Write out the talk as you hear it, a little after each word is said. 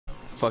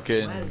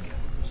fucking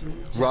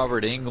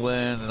Robert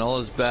England and all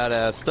this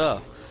badass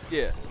stuff.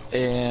 Yeah.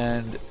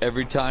 And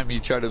every time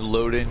you try to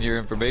load in your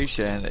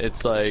information,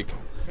 it's like,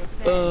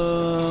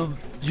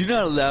 you're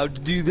not allowed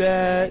to do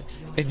that.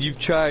 And you've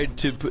tried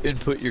to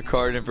input your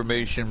card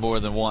information more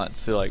than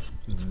once. They're like,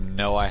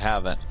 no, I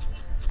haven't.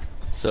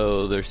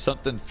 So there's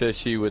something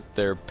fishy with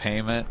their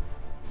payment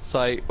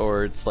site,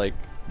 or it's like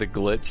the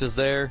glitch is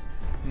there.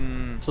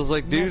 So it's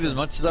like, dude, as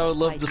much as I would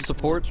love to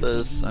support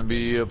this and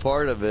be a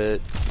part of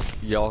it,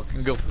 y'all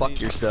can go fuck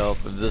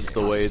yourself if this is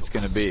the way it's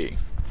gonna be.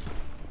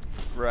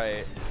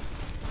 Right.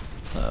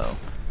 So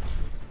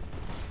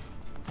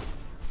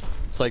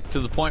it's like to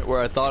the point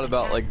where I thought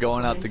about like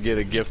going out to get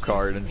a gift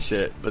card and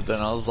shit, but then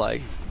I was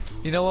like,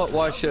 you know what,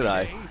 why should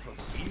I?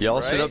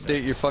 Y'all should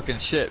update your fucking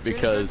shit,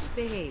 because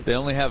they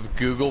only have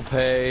Google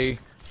Pay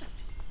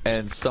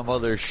and some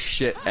other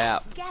shit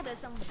app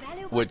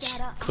which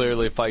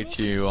clearly fights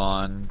you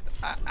on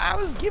I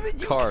was giving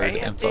you card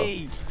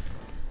candy. info.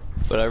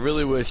 But I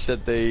really wish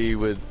that they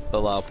would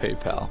allow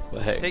PayPal.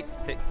 But hey,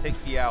 take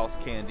the owl's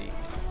candy.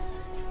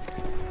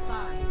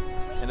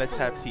 And let's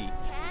have tea.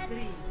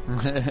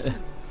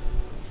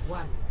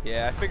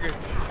 Yeah, I figured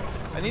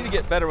I need to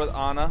get better with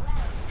Ana.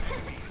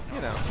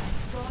 You know.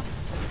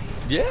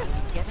 Yeah.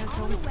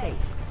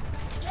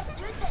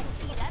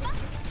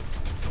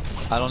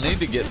 I don't need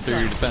to get through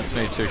your defense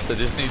matrix. I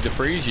just need to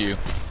freeze you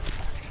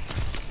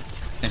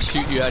and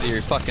shoot you out of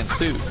your fucking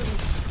suit.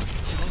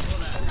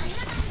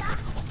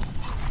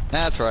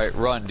 That's right.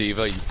 Run,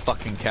 Diva, you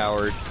fucking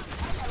coward.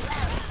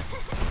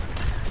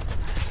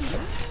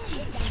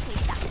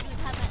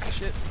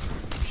 Shit.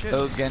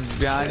 Oh, Genji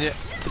behind you.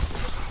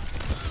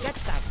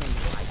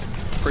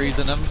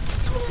 Freezing him.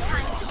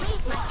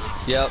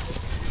 Yep.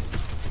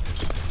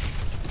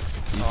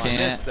 You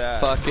can't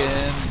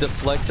fucking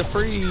deflect the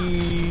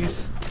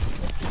freeze.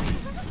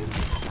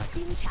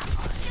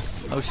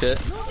 Oh shit.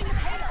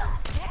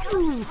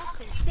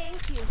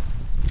 Thank you.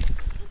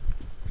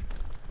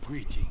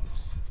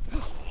 Greetings.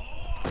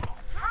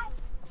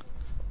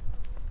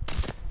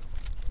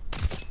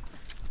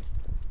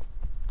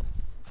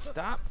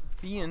 Stop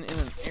being in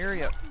an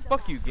area.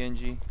 Fuck you,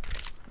 Genji.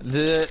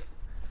 The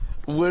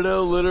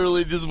Widow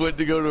literally just went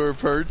to go to her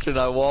perch and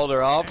I walled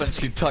her off and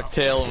she tucked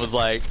tail and was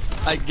like,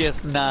 I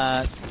guess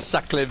not.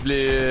 Sacre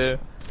bleu.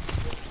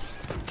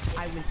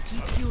 I will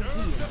keep you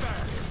here.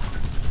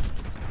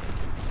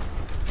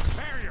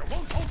 Barrier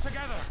won't hold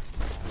together.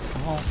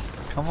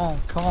 Come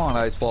on,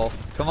 Ice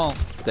Wolf. Come on.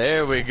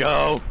 There we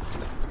go.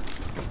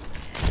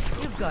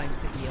 You're going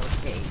to be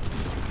okay.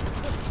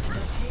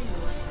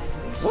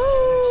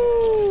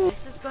 Woo!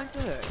 This is going to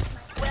hurt.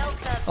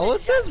 Oh,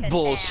 what's this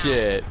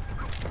bullshit?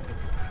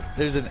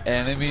 There's an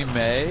enemy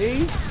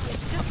Mei?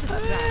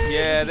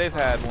 Yeah, they've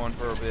had one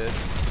for a bit.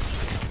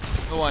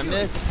 Oh, I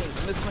missed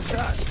my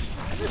shot.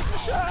 I missed my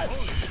shot.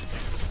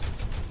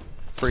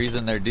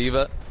 Freezing their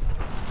diva.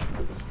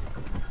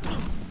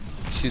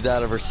 She's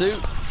out of her suit.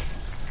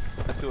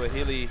 I threw a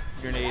Healy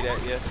grenade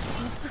at you.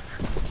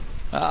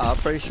 Ah, I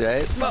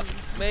appreciate it. Look,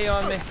 Mei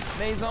on me.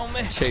 Mei's on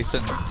me.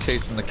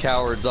 Chasing the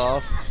cowards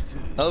off.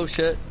 Oh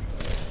shit.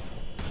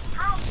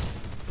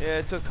 Yeah,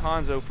 it took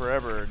Hanzo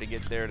forever to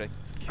get there to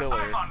kill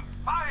her. On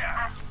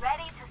fire.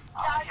 Ready to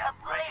start a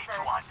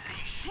blizzard.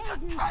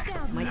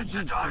 My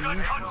team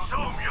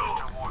Consume you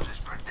towards its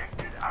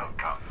predicted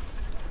outcome.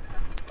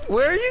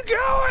 Where are you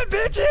going,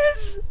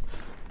 bitches?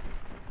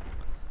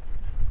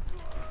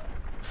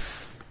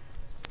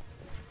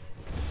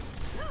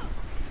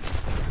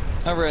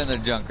 I ran their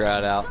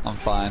Junkrat out. I'm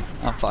fine.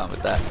 I'm fine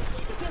with that.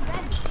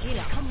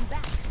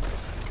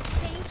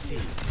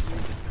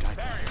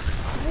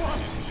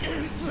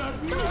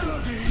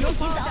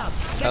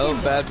 Oh,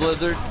 bad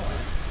blizzard.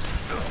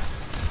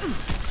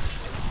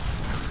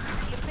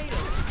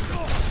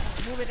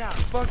 move it up.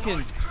 Fucking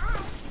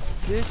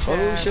bitch Oh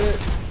ass. shit.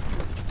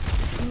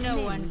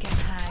 No one can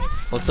hide.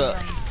 What's up?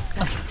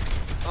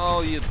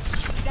 Oh, you.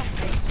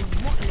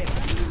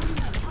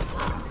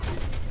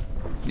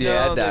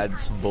 Yeah, No, I died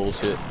some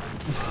bullshit.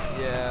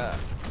 Yeah.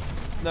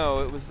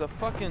 No, it was the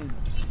fucking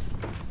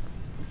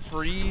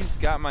freeze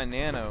got my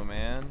nano,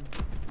 man.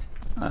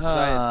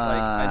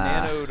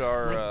 I nanoed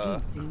our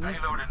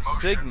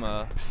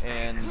Sigma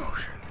and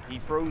he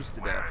froze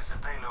to death.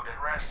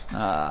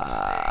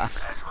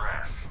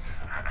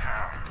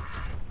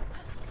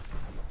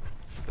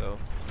 So,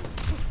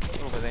 a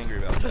little bit angry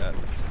about that.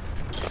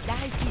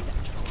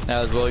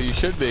 As well you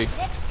should be.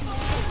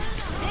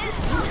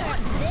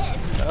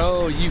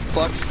 Oh, you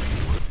fucks.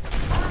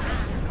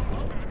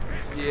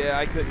 Yeah,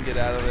 I couldn't get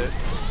out of it.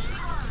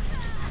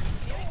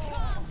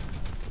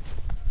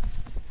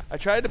 I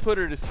tried to put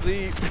her to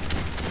sleep.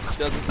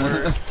 Doesn't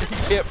work. You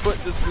can't put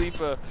to sleep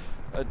a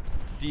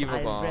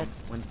diva bomb.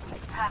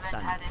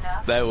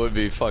 That would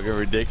be fucking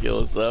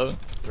ridiculous though.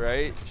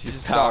 Right? She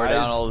Just power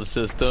down all the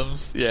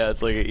systems. Yeah,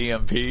 it's like an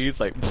EMP. It's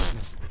like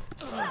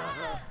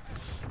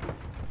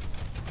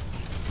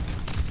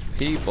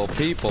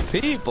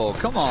people,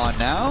 come on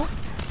now.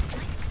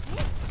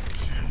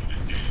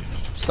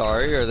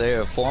 Sorry, are they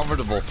a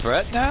formidable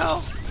threat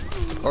now?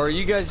 Or are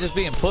you guys just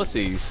being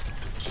pussies?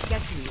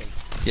 Get real.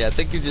 Yeah, I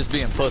think you're just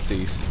being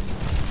pussies.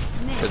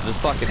 Cause this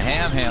fucking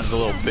ham's a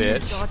little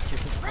bitch. Start you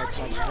to fight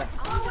like that.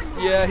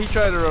 Yeah, he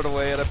tried to run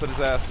away and I put his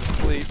ass to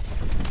sleep.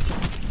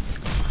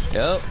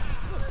 Yep.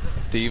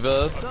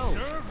 Diva. Go.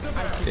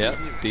 Yep.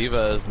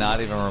 Diva is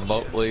not even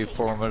remotely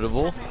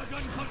formidable.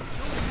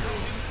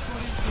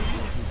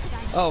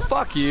 Oh,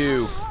 fuck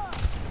you.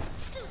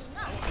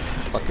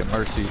 Fucking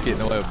Mercy's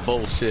getting away with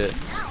bullshit.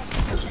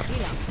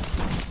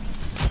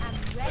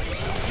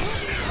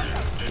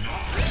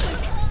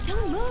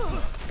 Don't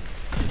move.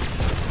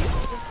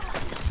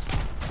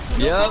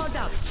 Yep.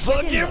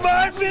 Fuck your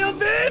minefield,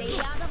 bitch!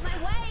 Stay out of my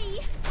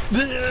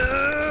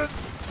way.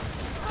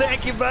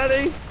 Thank you,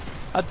 buddy.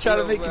 I'll try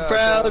to make you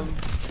proud.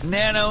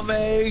 Nano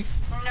May.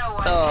 No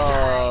one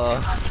Oh.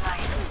 on my side.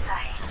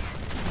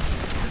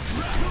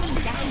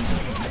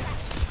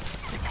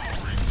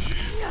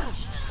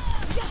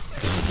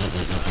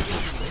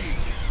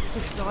 Who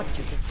taught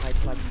you to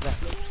fight like that?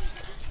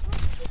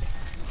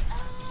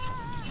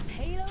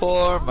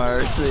 For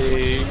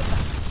Mercy.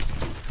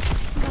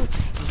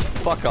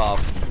 Fuck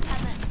off.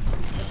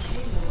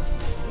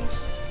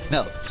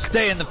 No,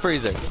 stay in the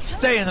freezer.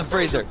 Stay in the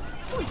freezer.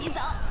 不许走。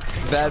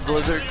 Bad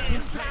Blizzard.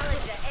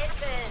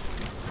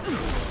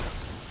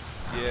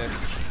 Yeah.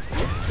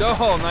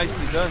 Oh,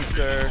 nicely done,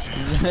 sir.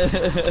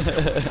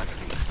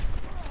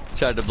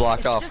 Tried to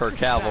block off her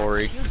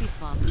cavalry. You'll be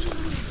fine.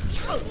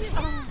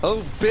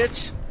 Oh,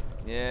 bitch.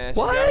 Yeah, she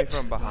got me What?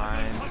 from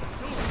behind.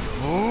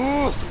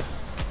 Ooh.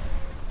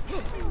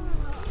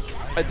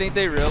 I think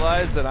they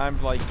realize that I'm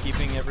like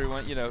keeping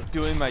everyone, you know,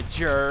 doing my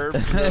gerbs.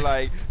 And they're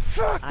like,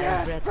 fuck I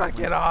that, regret fuck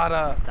it, when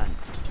Ada.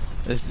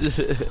 it's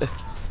done.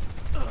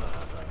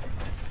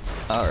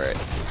 Alright.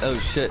 Oh,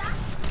 shit.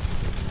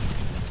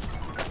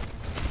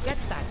 Get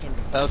back in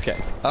the Okay.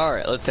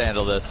 Alright, let's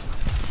handle this.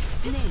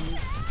 name.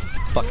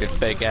 Fucking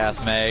fake ass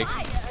Meg.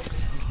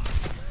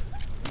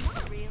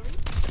 Really?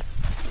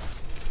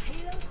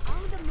 Halo's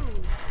on the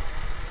move.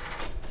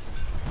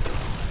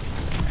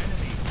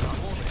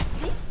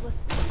 This was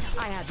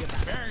I have your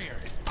back. Barrier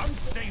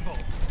unstable.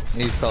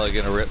 He's probably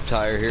gonna rip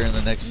tire here in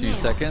the next few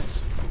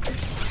seconds.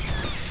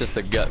 Just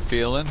a gut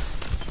feeling.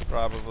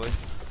 Probably.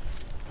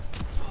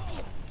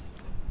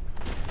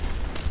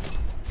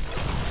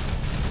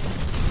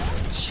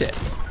 Shit.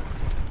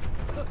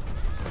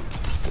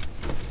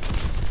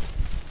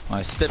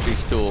 My stippy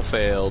stool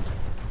failed.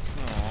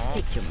 Aw.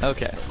 Take your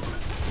Okay.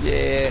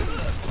 Yeah.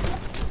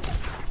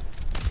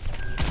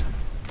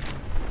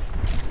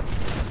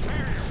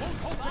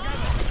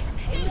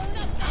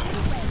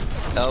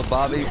 Oh,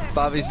 Bobby.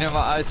 Bobby's near my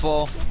ice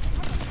wall.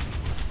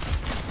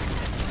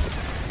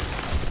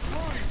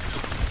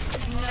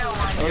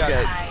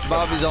 Okay.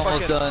 Bobby's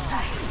almost done.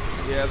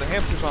 Yeah, the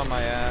hamster's on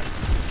my ass.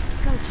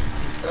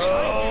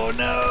 Oh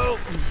no!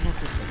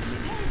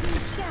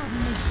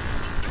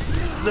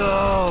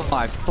 No,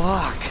 my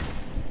fuck!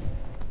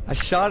 I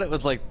shot it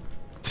with like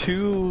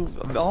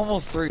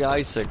almost three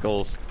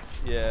icicles.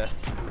 Yeah.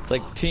 It's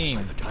like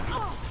team.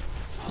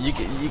 You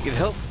can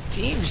help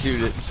team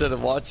shoot it instead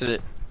of watching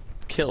it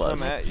kill us.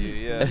 Come at you,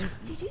 yeah.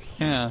 Did you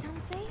hear Yeah.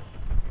 something?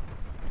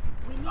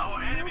 We need Our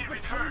to enemy move the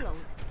returns. payload.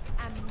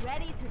 I'm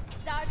ready to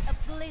start a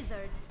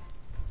blizzard.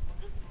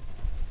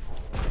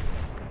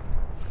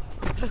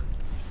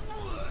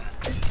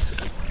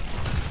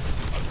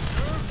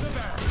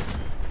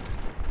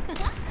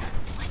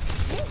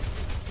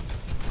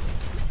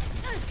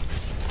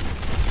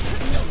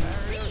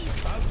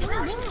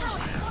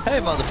 Hey,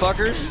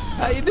 motherfuckers!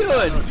 How you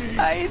doing?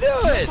 How you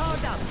doing?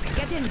 Powered up.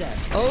 Get in there.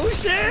 Oh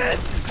shit!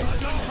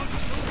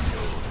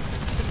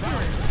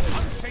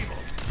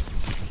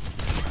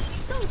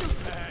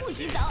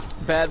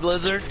 Bad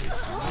Blizzard.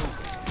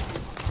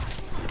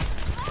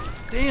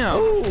 Damn.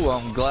 Ooh,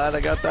 I'm glad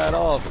I got that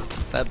off.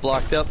 That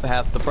blocked up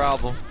half the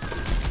problem.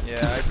 Yeah,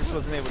 I just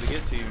wasn't able to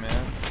get to you,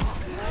 man.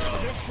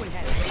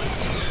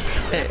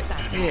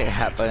 It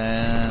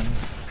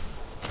happens.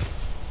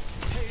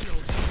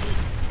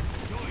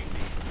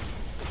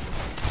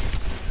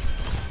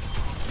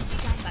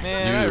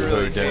 Man, You I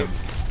really really do.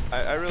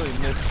 I really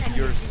miss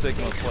your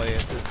Sigma play at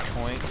this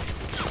point.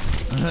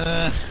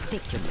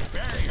 Take your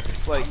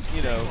It's like,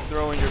 you know,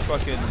 throwing your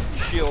fucking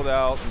shield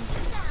out and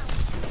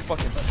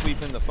fucking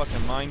sweeping the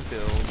fucking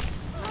minefield.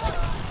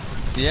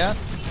 Yeah.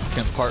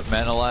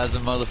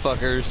 Compartmentalizing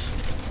motherfuckers.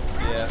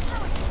 Yeah.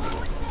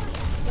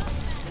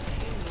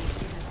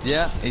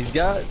 Yeah, he's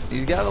got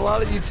a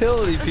lot of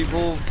utility.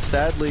 People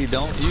sadly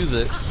don't use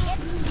it.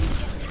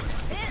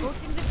 Put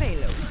in the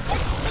payload.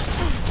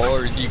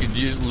 Or you could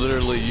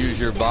literally use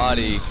your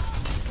body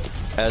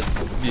as,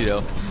 you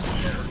know,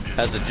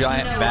 as a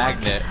giant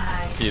magnet,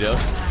 you know?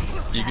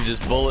 You can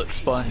just bullet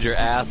sponge your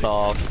ass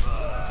off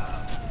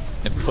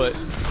and put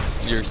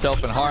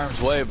yourself in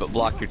harm's way but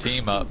block your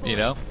team up, you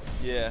know?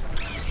 Yeah.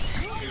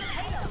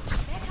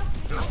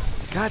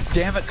 God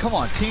damn it, come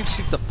on, team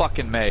shoot the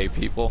fucking May,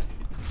 people.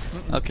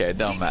 Okay, it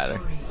don't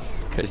matter.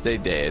 Cause they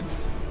did.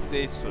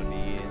 They so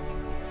did.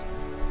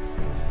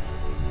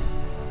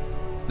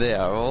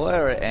 Yeah, well,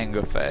 we're at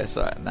anger face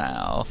right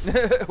now.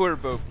 We're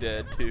both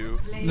dead too.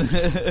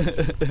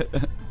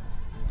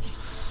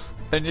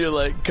 And you're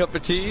like, cup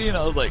of tea? And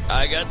I was like,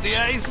 I got the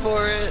ice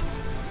for it.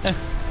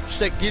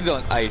 She's like, you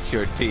don't ice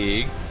your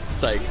tea.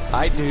 It's like,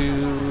 I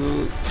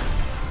do.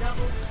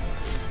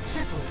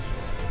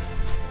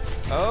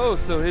 Oh,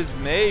 so his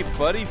Mei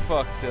buddy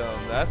fucked him.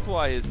 That's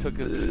why it took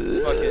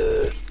him.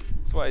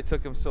 That's why it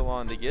took him so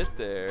long to get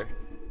there.